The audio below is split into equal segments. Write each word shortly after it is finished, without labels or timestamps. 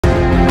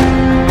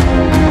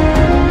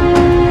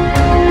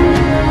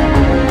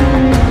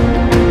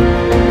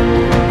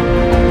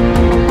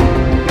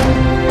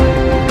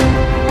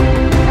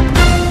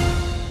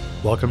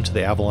welcome to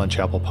the Avalon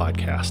Chapel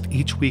podcast.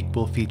 Each week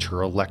we'll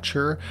feature a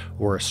lecture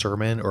or a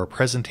sermon or a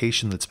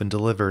presentation that's been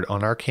delivered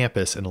on our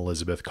campus in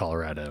Elizabeth,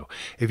 Colorado.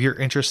 If you're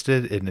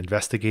interested in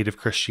investigative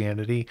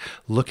Christianity,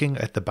 looking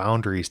at the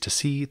boundaries to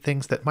see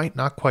things that might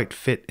not quite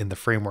fit in the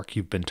framework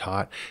you've been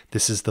taught,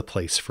 this is the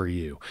place for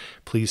you.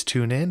 Please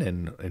tune in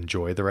and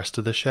enjoy the rest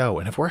of the show.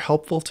 And if we're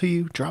helpful to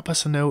you, drop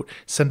us a note,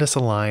 send us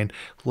a line,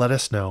 let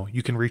us know.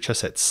 You can reach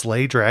us at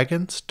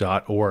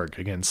slaydragons.org.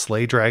 Again,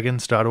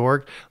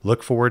 slaydragons.org.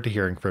 Look forward to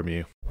hearing from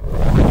you.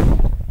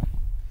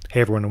 Hey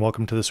everyone, and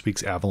welcome to this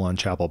week's Avalon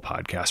Chapel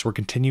podcast. We're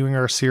continuing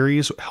our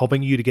series,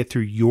 helping you to get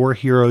through your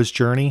hero's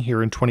journey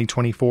here in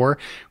 2024.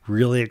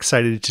 Really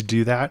excited to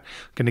do that.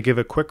 I'm going to give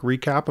a quick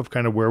recap of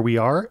kind of where we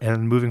are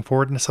and moving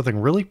forward into something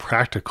really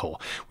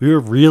practical. We were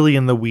really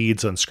in the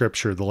weeds on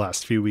scripture the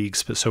last few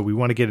weeks, but so we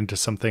want to get into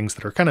some things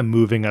that are kind of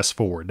moving us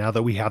forward now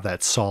that we have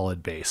that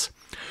solid base.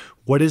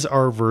 What is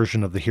our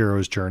version of the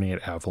hero's journey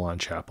at Avalon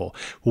Chapel?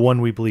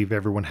 One, we believe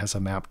everyone has a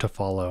map to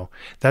follow.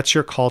 That's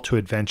your call to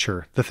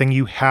adventure, the thing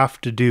you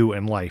have to do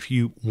in life.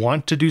 You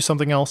want to do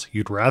something else.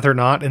 You'd rather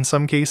not in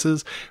some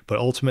cases, but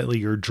ultimately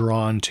you're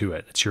drawn to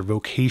it. It's your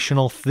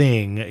vocational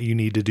thing you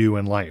need to do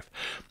in life.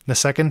 The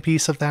second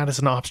piece of that is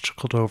an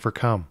obstacle to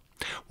overcome.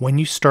 When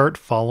you start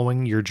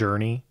following your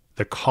journey,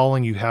 the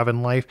calling you have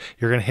in life,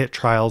 you're going to hit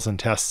trials and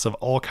tests of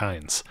all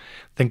kinds.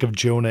 Think of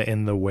Jonah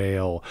in the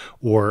whale,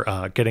 or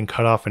getting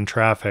cut off in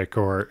traffic,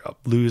 or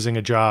losing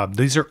a job.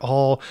 These are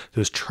all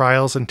those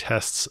trials and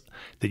tests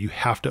that you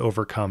have to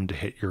overcome to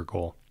hit your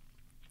goal.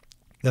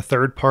 The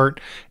third part,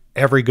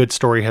 every good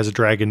story has a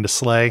dragon to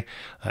slay,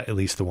 at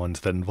least the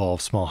ones that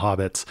involve small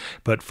hobbits,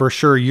 but for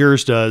sure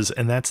yours does,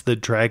 and that's the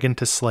dragon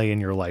to slay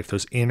in your life,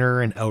 those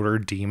inner and outer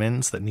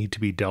demons that need to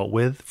be dealt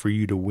with for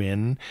you to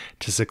win,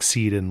 to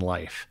succeed in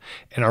life.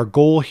 And our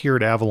goal here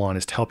at Avalon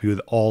is to help you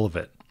with all of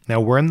it. Now,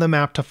 we're in the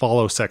map to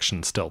follow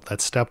section still.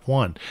 That's step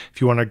one.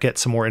 If you want to get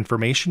some more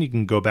information, you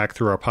can go back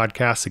through our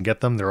podcasts and get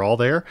them. They're all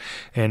there.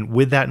 And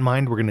with that in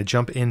mind, we're going to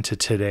jump into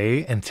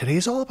today, and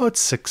today's all about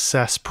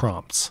success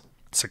prompts.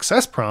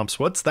 Success prompts,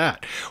 what's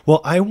that?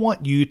 Well, I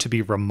want you to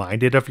be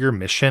reminded of your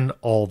mission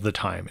all the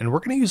time, and we're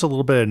going to use a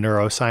little bit of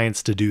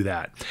neuroscience to do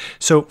that.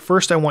 So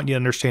first, I want you to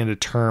understand a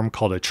term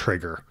called a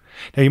trigger.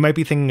 Now, you might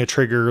be thinking a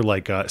trigger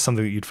like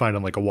something that you'd find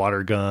on like a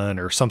water gun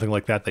or something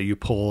like that you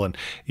pull and,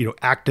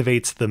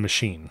 activates the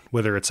machine,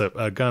 whether it's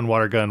a gun,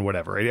 water gun,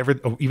 whatever, right?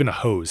 Even a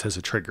hose has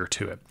a trigger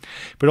to it.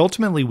 But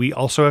ultimately, we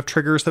also have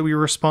triggers that we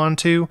respond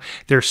to.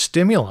 They're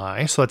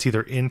stimuli, so that's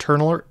either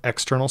internal or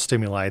external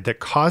stimuli that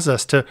cause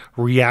us to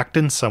react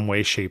in some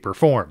way, shape, or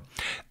form.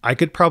 I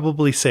could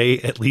probably say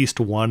at least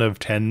one of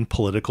 10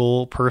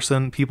 political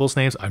people's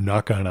names. I'm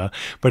not gonna,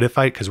 but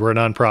because we're a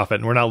nonprofit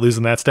and we're not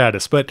losing that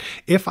status. But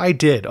if I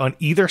did, on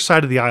either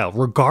side of the aisle,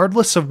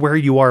 regardless of where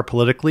you are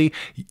politically,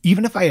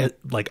 even if I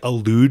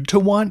allude to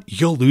one,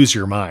 you'll lose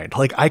your mind.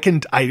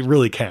 I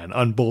really can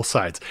on both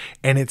sides.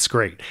 And it's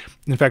great.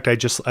 In fact,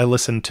 I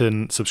listened to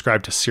and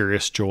subscribed to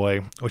Serious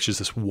Joy, which is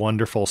this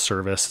wonderful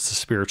service. It's a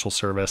spiritual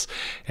service.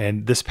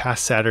 And this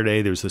past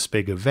Saturday, there was this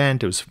big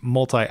event. It was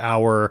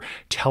multi-hour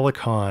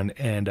telecon.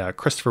 And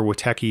Christopher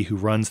Witecki, who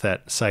runs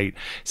that site,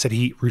 said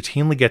he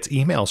routinely gets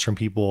emails from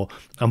people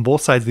on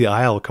both sides of the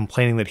aisle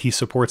complaining that he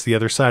supports the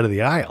other side of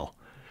the aisle.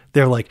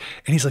 They're like,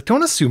 and he's like,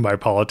 don't assume my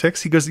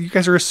politics. He goes, you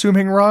guys are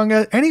assuming wrong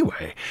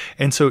anyway.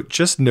 And so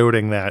just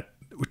noting that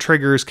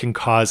triggers can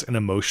cause an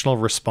emotional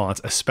response,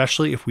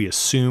 especially if we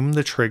assume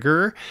the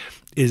trigger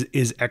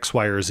is X,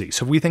 Y, or Z.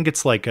 So if we think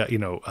it's like,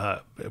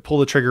 pull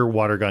the trigger,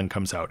 water gun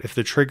comes out. If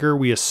the trigger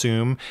we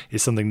assume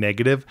is something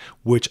negative,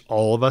 which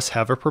all of us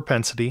have a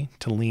propensity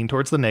to lean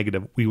towards the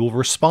negative, we will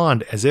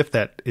respond as if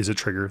that is a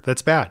trigger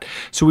that's bad.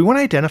 So we want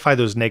to identify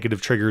those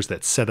negative triggers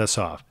that set us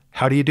off.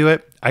 How do you do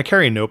it? I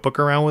carry a notebook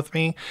around with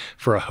me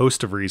for a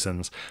host of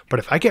reasons. But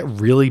if I get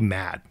really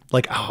mad,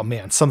 like, oh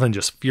man, something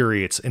just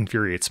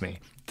infuriates me.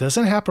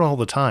 Doesn't happen all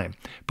the time,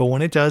 but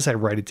when it does, I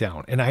write it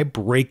down and I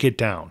break it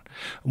down.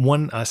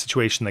 One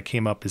situation that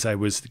came up is I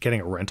was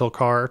getting a rental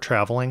car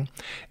traveling,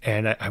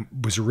 and I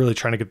was really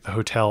trying to get to the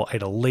hotel. I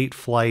had a late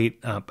flight.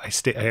 I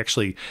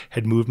actually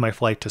had moved my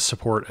flight to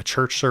support a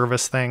church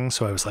service thing,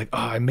 so I was like, oh,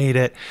 I made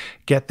it.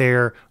 Get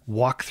there,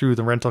 walk through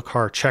the rental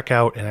car, check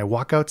out, and I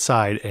walk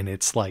outside, and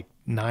it's like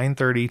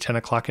 9:30, 10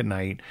 o'clock at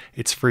night.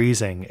 It's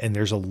freezing, and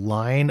there's a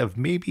line of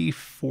maybe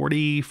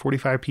 40,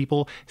 45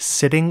 people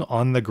sitting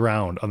on the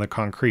ground on the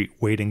concrete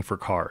waiting for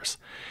cars.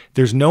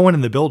 There's no one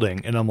in the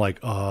building, and I'm like,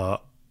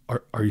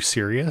 are you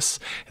serious?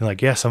 And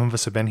like, yeah, some of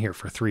us have been here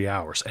for 3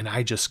 hours. And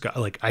I just got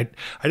I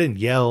didn't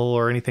yell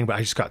or anything, but I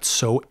just got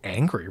so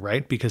angry,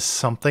 right? Because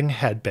something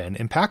had been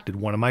impacted,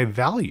 one of my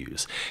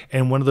values.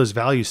 And one of those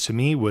values to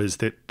me was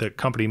that the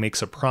company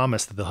makes a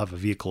promise that they'll have a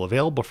vehicle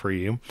available for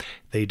you.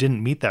 They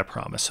didn't meet that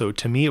promise. So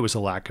to me, it was a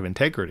lack of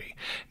integrity.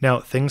 Now,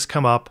 things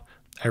come up.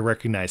 I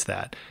recognize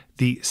that.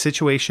 The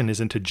situation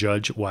isn't to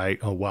judge why,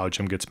 oh, wow,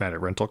 Jim gets mad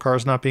at rental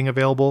cars not being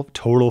available.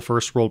 Total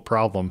first world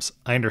problems.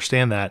 I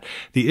understand that.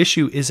 The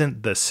issue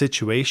isn't the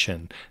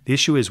situation. The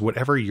issue is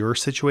whatever your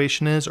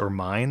situation is or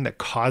mine that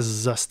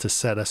causes us to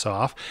set us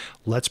off.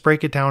 Let's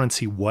break it down and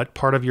see what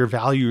part of your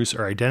values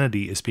or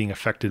identity is being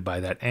affected by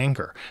that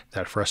anger,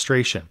 that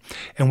frustration.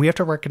 And we have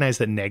to recognize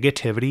that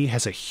negativity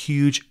has a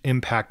huge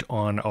impact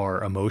on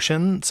our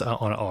emotions,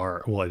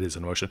 well, it is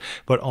an emotion,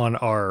 but on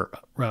our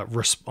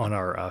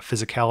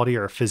physicality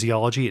or physiology.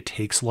 It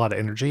takes a lot of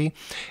energy,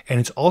 and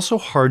it's also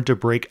hard to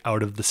break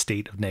out of the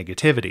state of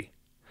negativity.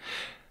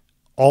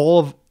 All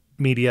of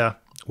media,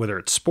 whether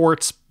it's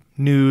sports,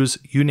 news,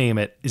 you name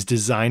it, is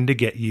designed to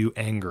get you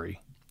angry.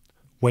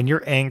 When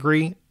you're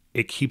angry,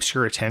 it keeps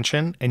your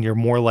attention and you're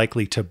more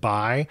likely to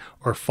buy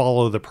or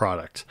follow the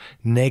product.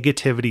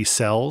 Negativity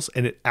sells,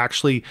 and it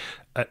actually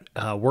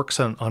works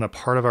on a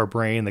part of our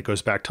brain that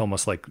goes back to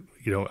almost like,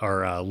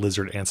 our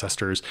lizard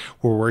ancestors,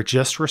 where we're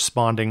just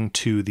responding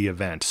to the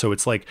event. So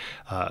it's like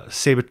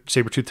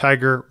saber-toothed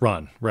tiger,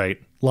 run,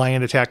 right?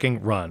 Lion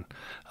attacking, run.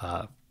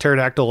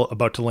 Pterodactyl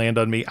about to land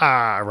on me,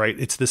 right?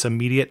 It's this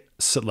immediate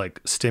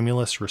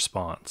stimulus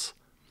response.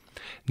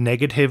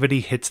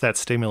 Negativity hits that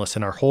stimulus,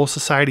 and our whole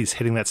society is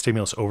hitting that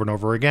stimulus over and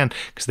over again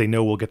because they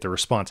know we'll get the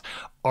response.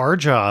 Our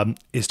job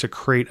is to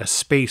create a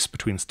space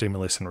between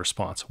stimulus and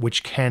response,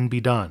 which can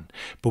be done,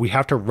 but we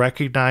have to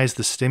recognize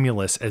the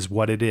stimulus as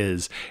what it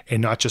is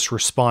and not just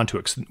respond to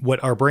it.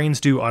 What our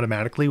brains do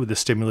automatically with the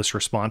stimulus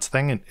response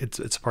thing, and it's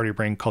a part of your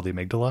brain called the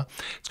amygdala.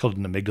 It's called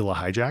an amygdala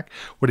hijack.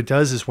 What it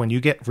does is when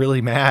you get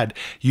really mad,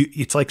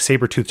 it's like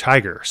saber-toothed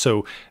tiger.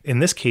 So in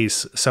this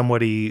case,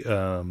 somebody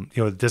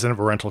doesn't have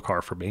a rental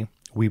car for me.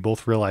 We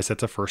both realize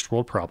that's a first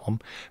world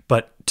problem,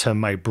 but to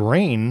my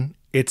brain,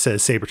 it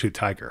says saber-toothed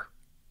tiger.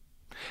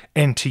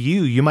 And to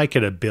you, you might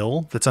get a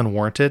bill that's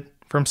unwarranted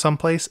from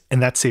someplace,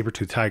 and that's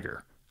saber-toothed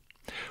tiger.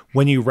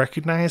 When you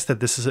recognize that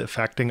this is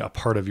affecting a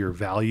part of your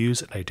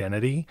values and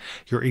identity,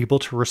 you're able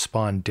to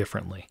respond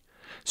differently.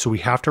 So we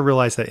have to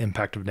realize that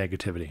impact of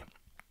negativity.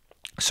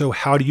 So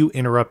how do you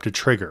interrupt a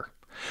trigger?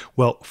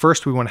 Well,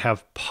 first we want to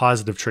have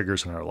positive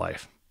triggers in our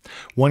life.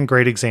 One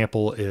great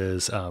example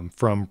is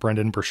from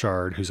Brendan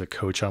Burchard, who's a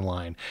coach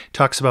online. He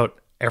talks about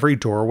every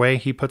doorway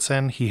he puts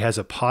in, he has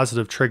a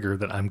positive trigger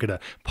that I'm going to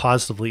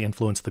positively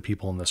influence the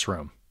people in this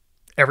room.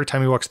 Every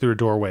time he walks through a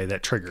doorway,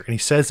 that trigger, and he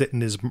says it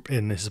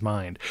in his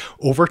mind.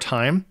 Over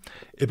time,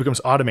 it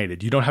becomes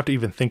automated. You don't have to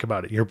even think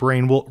about it. Your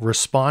brain will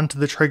respond to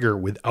the trigger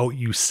without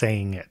you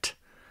saying it.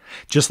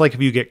 Just like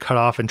if you get cut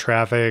off in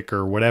traffic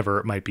or whatever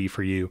it might be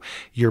for you,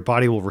 your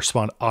body will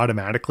respond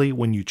automatically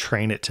when you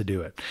train it to do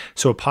it.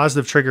 So a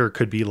positive trigger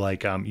could be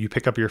like you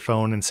pick up your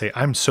phone and say,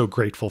 I'm so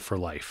grateful for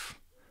life.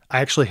 I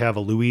actually have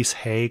a Louise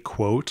Hay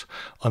quote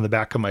on the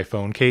back of my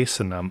phone case,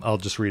 and I'll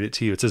just read it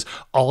to you. It says,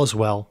 all is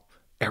well.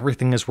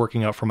 Everything is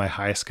working out for my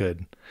highest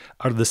good.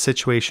 Out of the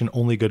situation,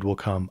 only good will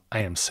come. I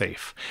am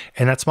safe.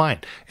 And that's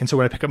mine. And so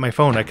when I pick up my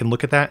phone, I can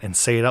look at that and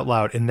say it out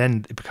loud. And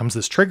then it becomes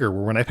this trigger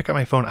where when I pick up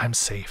my phone, I'm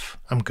safe.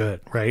 I'm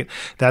good, right?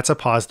 That's a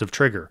positive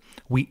trigger.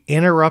 We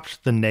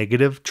interrupt the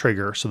negative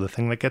trigger, so the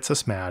thing that gets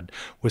us mad,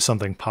 with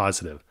something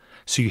positive.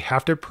 So you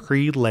have to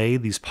prelay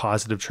these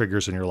positive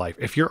triggers in your life.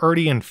 If you're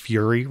already in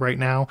fury right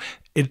now,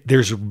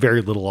 there's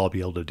very little I'll be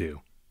able to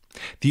do.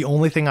 The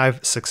only thing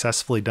I've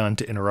successfully done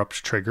to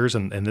interrupt triggers,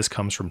 and this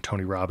comes from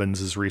Tony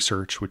Robbins'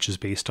 research, which is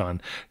based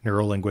on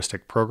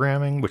neuro-linguistic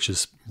programming, which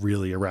is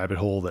really a rabbit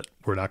hole that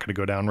we're not going to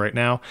go down right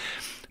now.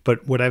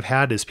 But what I've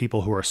had is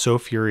people who are so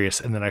furious,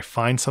 and then I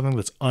find something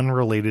that's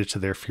unrelated to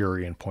their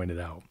fury and point it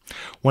out.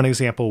 One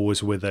example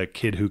was with a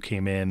kid who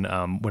came in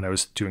when I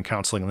was doing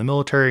counseling in the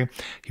military.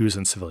 He was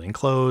in civilian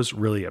clothes,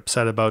 really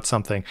upset about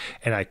something,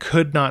 and I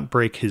could not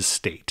break his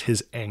state,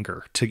 his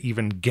anger, to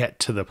even get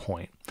to the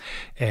point.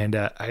 And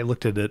I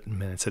looked at it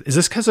and said, is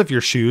this because of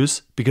your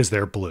shoes? Because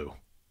they're blue,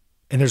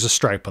 and there's a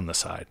stripe on the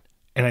side.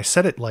 And I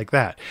said it like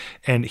that.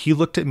 And he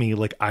looked at me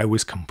like I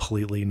was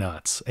completely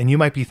nuts. And you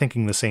might be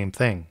thinking the same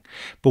thing.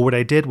 But what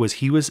I did was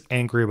he was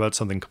angry about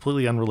something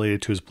completely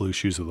unrelated to his blue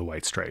shoes with a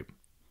white stripe.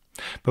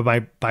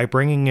 But by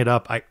bringing it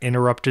up, I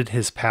interrupted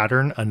his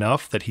pattern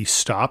enough that he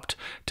stopped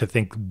to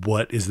think,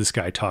 what is this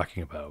guy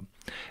talking about?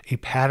 A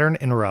pattern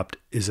interrupt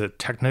is a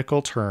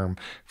technical term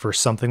for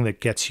something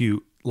that gets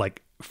you,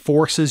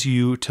 forces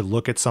you to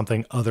look at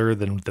something other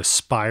than the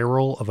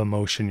spiral of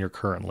emotion you're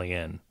currently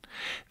in.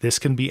 This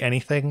can be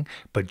anything,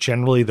 but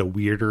generally the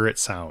weirder it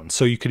sounds.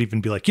 So you could even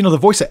be like, the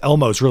voice of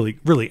Elmo is really,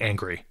 really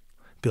angry.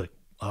 Be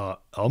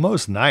like,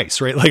 Elmo's nice,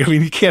 right?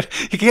 You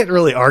can't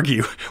really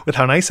argue with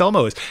how nice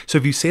Elmo is. So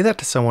if you say that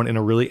to someone in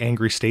a really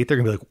angry state, they're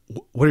gonna be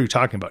like, what are you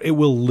talking about? It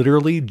will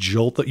literally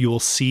jolt that you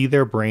will see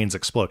their brains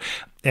explode.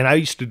 And I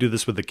used to do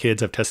this with the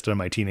kids. I've tested on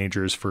my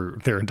teenagers for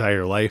their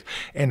entire life.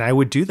 And I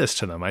would do this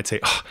to them. I'd say,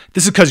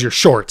 this is because your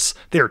shorts,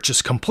 they're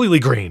just completely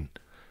green.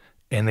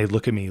 And they'd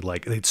look at me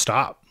like they'd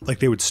stop,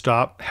 they would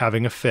stop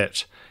having a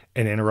fit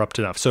and interrupt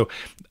enough. So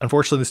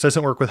unfortunately, this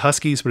doesn't work with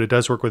huskies, but it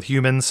does work with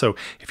humans. So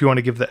if you want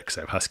to give that, because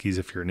I have huskies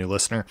if you're a new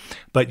listener,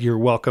 but you're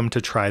welcome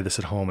to try this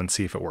at home and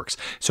see if it works.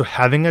 So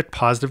having a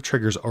positive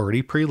triggers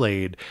already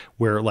pre-laid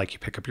where like you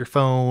pick up your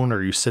phone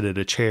or you sit at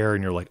a chair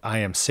and you're like, I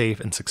am safe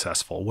and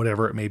successful,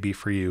 whatever it may be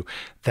for you,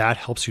 that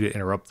helps you to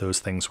interrupt those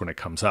things when it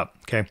comes up.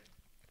 Okay.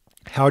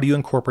 How do you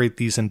incorporate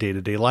these in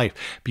day-to-day life?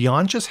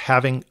 Beyond just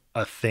having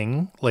a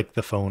thing like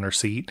the phone or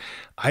seat,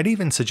 I'd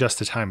even suggest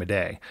a time of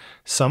day.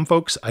 Some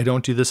folks, I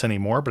don't do this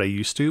anymore, but I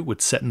used to,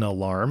 would set an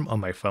alarm on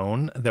my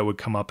phone that would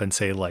come up and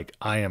say like,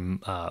 I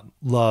am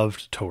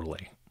loved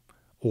totally.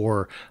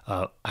 Or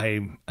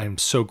I'm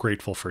so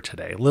grateful for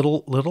today.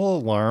 Little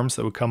alarms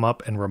that would come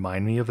up and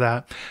remind me of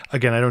that.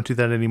 Again, I don't do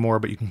that anymore,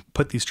 but you can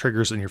put these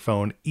triggers in your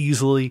phone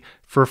easily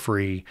for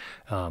free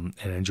and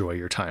enjoy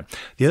your time.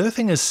 The other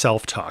thing is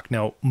self-talk.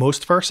 Now,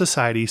 most of our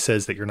society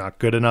says that you're not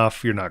good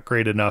enough, you're not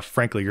great enough.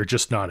 Frankly, you're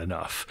just not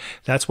enough.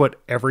 That's what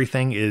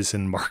everything is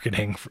in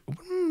marketing.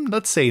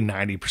 Let's say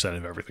 90%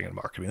 of everything in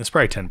marketing. There's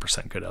probably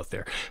 10% good out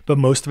there. But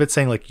most of it's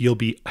saying like, you'll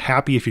be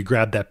happy if you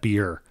grab that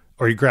beer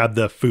or you grab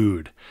the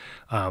food.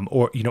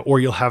 Or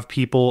you'll have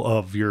people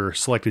of your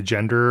selected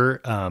gender,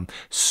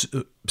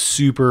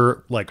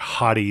 super like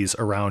hotties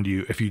around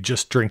you if you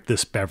just drink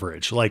this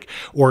beverage, like,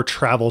 or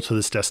travel to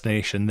this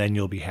destination, then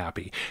you'll be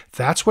happy.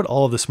 That's what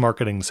all of this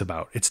marketing is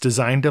about. It's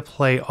designed to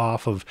play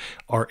off of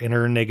our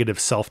inner negative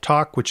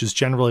self-talk, which is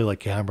generally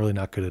like, yeah, I'm really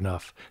not good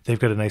enough. They've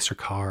got a nicer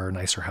car, a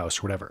nicer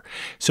house, whatever.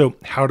 So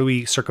how do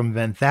we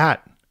circumvent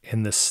that?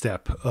 In this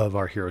step of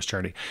our hero's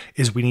journey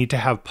is we need to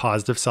have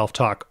positive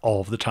self-talk all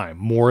of the time,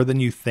 more than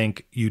you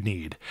think you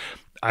need.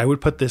 I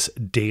would put this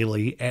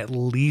daily, at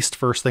least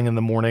first thing in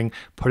the morning,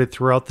 put it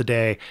throughout the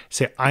day,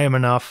 say, I am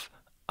enough.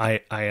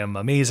 I am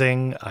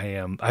amazing.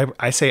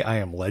 I say I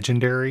am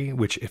legendary,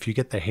 which if you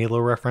get the Halo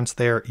reference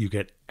there, you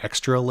get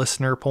extra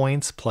listener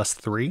points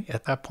 +3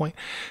 at that point.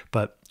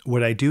 But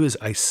what I do is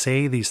I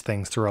say these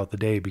things throughout the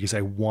day because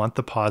I want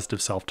the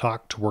positive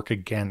self-talk to work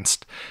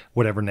against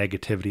whatever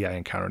negativity I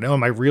encounter. Now, in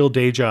my real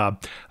day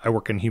job, I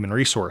work in human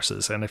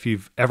resources. And if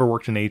you've ever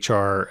worked in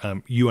HR,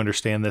 you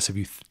understand this.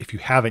 If you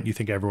haven't, you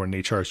think everyone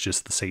in HR is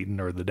just the Satan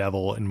or the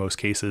devil in most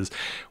cases.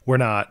 We're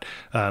not.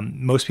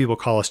 Most people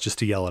call us just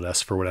to yell at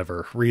us for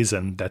whatever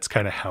reason. That's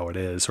kind of how it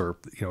is, or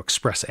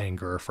express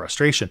anger or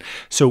frustration.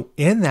 So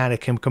in that,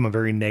 it can become a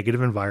very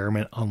negative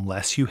environment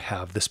unless you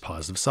have this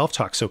positive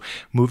self-talk. So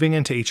moving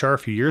into HR a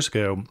few years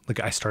ago, like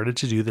I started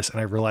to do this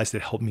and I realized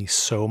it helped me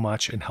so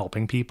much in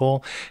helping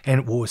people.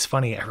 And what was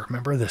funny, I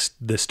remember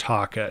this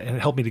talk and it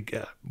helped me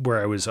to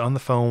where I was on the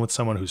phone with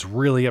someone who's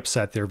really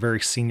upset. They're a very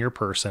senior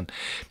person.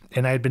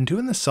 And I had been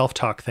doing this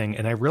self-talk thing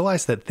and I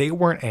realized that they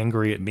weren't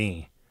angry at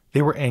me.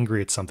 They were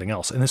angry at something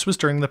else. And this was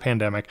during the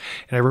pandemic.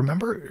 And I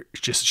remember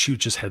she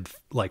just had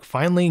like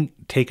finally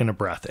taken a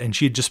breath and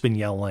she had just been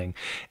yelling.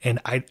 And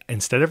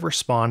instead of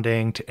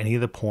responding to any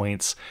of the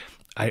points,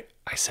 I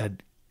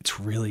said, it's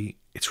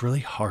really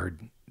hard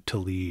to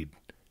lead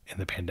in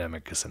the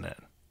pandemic, isn't it?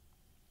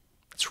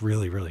 It's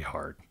really, really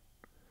hard.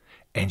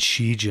 And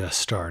she just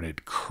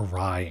started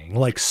crying,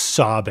 like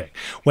sobbing,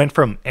 went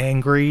from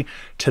angry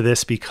to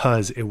this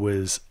because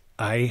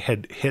I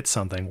had hit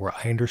something where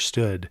I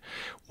understood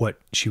what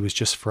she was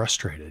just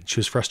frustrated. She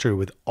was frustrated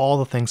with all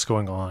the things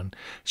going on.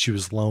 She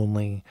was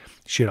lonely.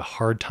 She had a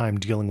hard time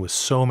dealing with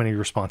so many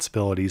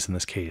responsibilities in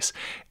this case.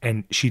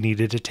 And she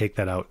needed to take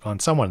that out on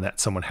someone. That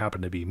someone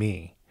happened to be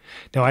me.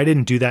 Now, I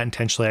didn't do that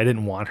intentionally. I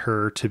didn't want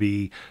her to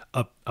be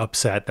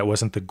upset. That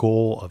wasn't the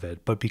goal of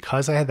it. But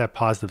because I had that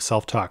positive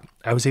self-talk,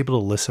 I was able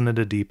to listen at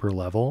a deeper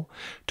level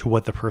to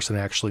what the person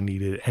actually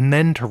needed and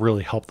then to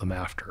really help them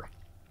after.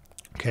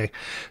 Okay.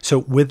 So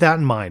with that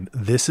in mind,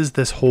 this is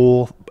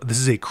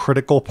a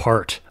critical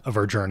part of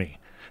our journey.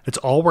 That's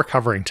all we're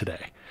covering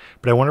today.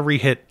 But I want to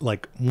re-hit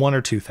like one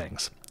or two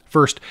things.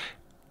 First,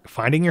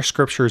 finding your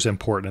scripture is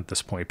important at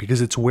this point because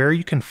it's where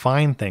you can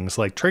find things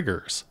like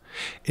triggers.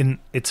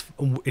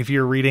 If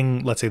you're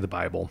reading, let's say the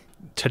Bible,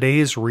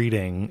 today's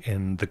reading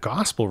in the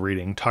gospel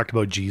reading talked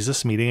about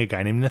Jesus meeting a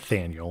guy named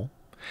Nathaniel,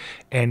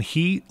 and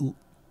he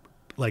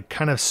like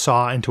kind of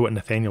saw into what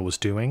Nathaniel was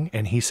doing.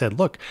 And he said,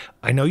 look,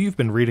 I know you've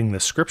been reading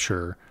this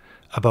scripture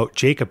about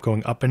Jacob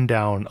going up and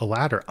down a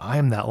ladder. I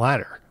am that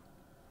ladder.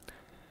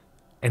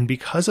 And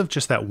because of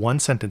just that one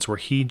sentence where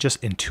he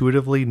just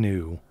intuitively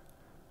knew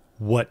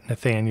what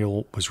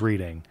Nathaniel was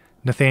reading,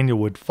 Nathaniel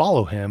would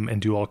follow him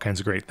and do all kinds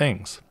of great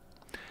things.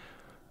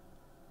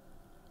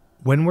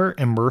 When we're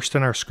immersed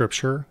in our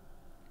scripture,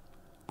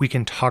 we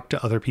can talk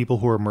to other people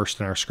who are immersed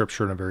in our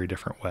scripture in a very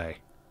different way.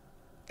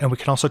 And we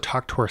can also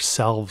talk to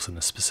ourselves in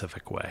a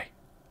specific way.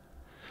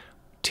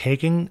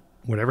 Taking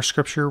whatever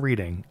scripture you're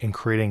reading and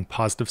creating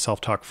positive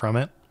self-talk from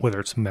it, whether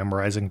it's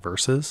memorizing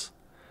verses,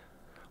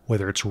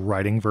 whether it's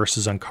writing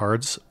verses on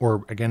cards,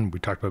 or again, we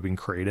talked about being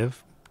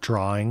creative,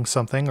 drawing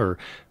something or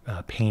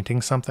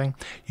painting something,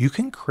 you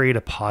can create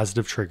a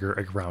positive trigger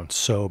around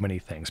so many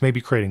things.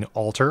 Maybe creating an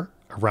altar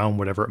around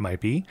whatever it might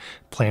be,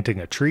 planting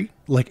a tree.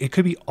 Like it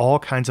could be all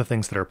kinds of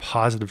things that are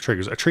positive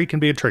triggers. A tree can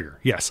be a trigger.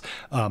 Yes.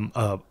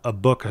 A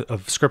book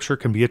of scripture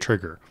can be a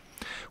trigger.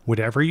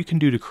 Whatever you can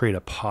do to create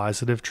a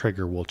positive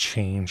trigger will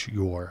change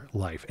your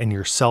life and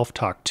your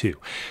self-talk too.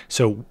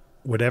 So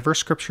whatever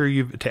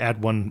scripture to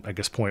add one, I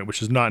guess, point,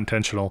 which is not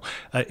intentional,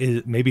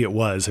 maybe it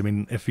was. I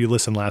mean, if you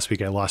listened last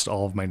week, I lost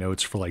all of my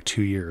notes for like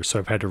 2 years. So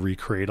I've had to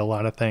recreate a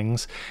lot of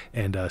things.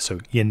 And so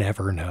you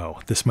never know.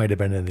 This might have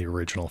been in the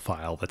original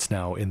file that's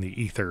now in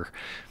the ether.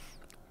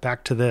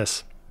 Back to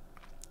this.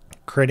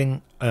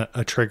 Creating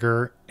a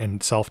trigger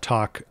and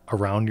self-talk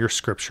around your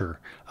scripture,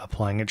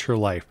 applying it to your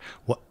life,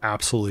 will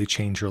absolutely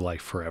change your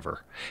life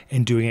forever.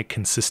 And doing it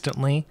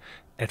consistently,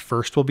 at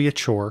first will be a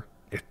chore.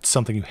 It's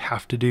something you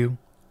have to do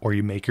or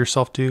you make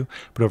yourself do,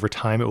 but over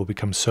time it will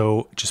become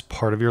so just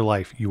part of your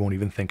life, you won't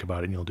even think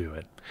about it and you'll do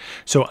it.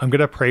 So I'm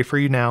going to pray for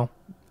you now,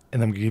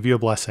 and I'm going to give you a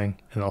blessing,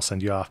 and I'll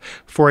send you off.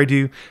 Before I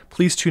do,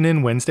 please tune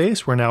in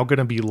Wednesdays. We're now going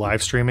to be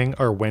live streaming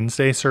our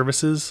Wednesday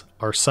services,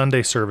 our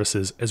Sunday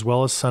services, as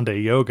well as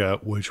Sunday yoga,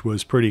 which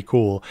was pretty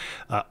cool,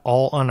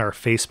 all on our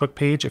Facebook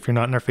page. If you're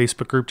not in our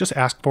Facebook group, just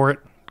ask for it.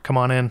 Come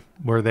on in.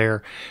 We're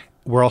there.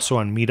 We're also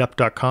on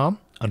meetup.com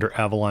under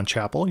Avalon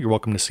Chapel. You're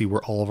welcome to see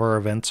where all of our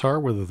events are,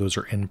 whether those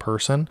are in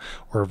person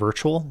or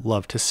virtual.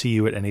 Love to see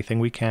you at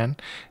anything we can.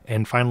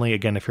 And finally,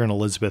 again, if you're in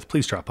Elizabeth,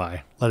 please drop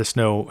by. Let us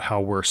know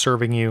how we're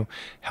serving you,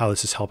 how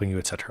this is helping you,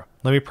 etc.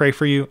 Let me pray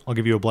for you. I'll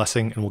give you a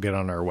blessing and we'll get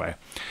on our way.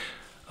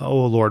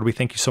 Oh, Lord, we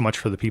thank you so much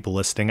for the people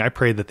listening. I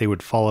pray that they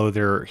would follow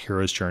their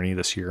hero's journey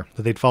this year,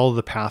 that they'd follow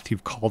the path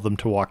you've called them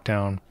to walk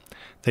down,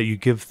 that you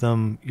give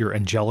them your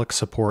angelic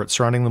support,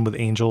 surrounding them with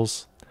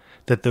angels,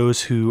 that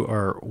those who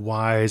are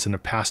wise and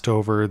have passed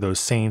over, those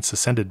saints,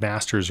 ascended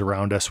masters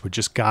around us, would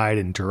just guide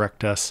and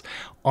direct us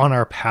on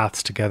our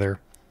paths together.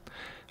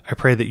 I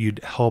pray that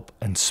you'd help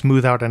and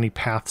smooth out any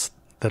paths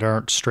that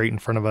aren't straight in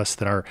front of us,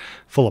 that are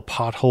full of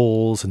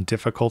potholes and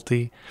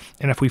difficulty.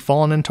 And if we've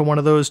fallen into one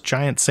of those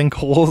giant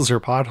sinkholes or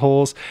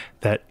potholes,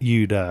 that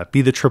you'd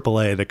be the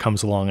AAA that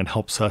comes along and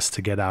helps us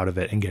to get out of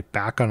it and get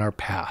back on our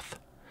path.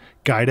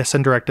 Guide us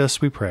and direct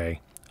us, we pray.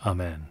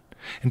 Amen.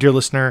 And dear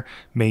listener,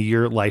 may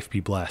your life be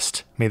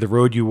blessed. May the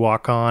road you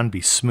walk on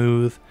be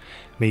smooth.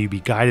 May you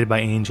be guided by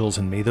angels,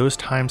 and may those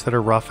times that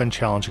are rough and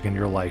challenging in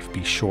your life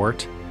be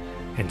short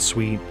and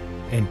sweet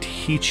and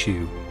teach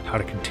you how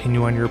to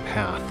continue on your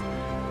path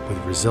with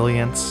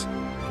resilience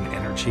and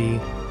energy,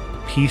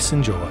 peace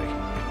and joy.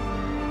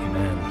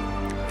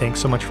 Amen. Thanks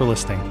so much for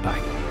listening.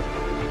 Bye.